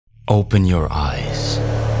Open your eyes.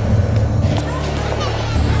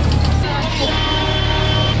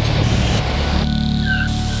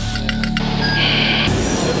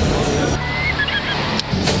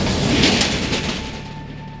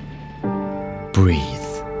 Breathe.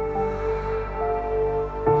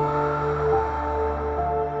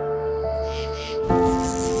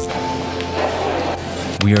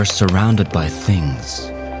 We are surrounded by things,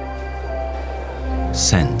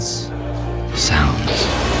 scents, sounds,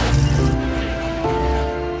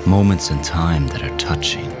 moments in time that are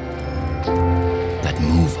touching, that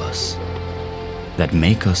move us, that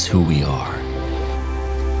make us who we are.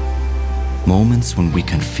 Moments when we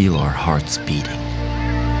can feel our hearts beating.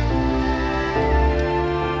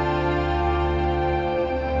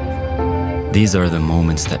 These are the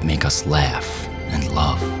moments that make us laugh and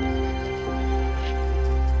love.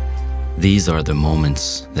 These are the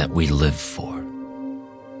moments that we live for.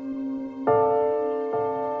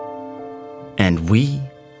 And we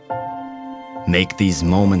make these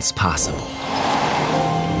moments possible.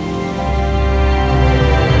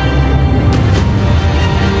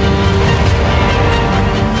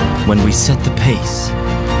 When we set the pace,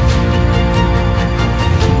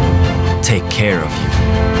 take care of you,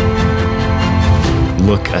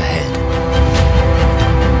 look ahead.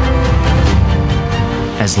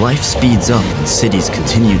 As life speeds up and cities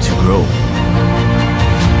continue to grow,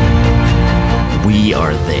 we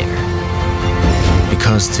are there.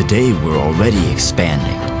 Because today we're already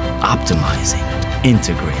expanding, optimizing,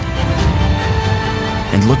 integrating,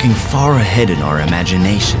 and looking far ahead in our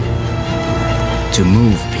imagination to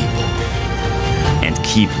move people and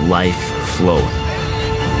keep life flowing.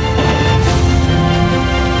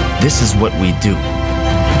 This is what we do.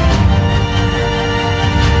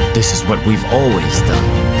 This is what we've always done.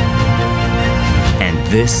 And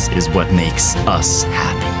this is what makes us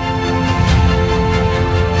happy.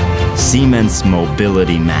 Siemens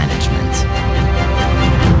Mobility Management.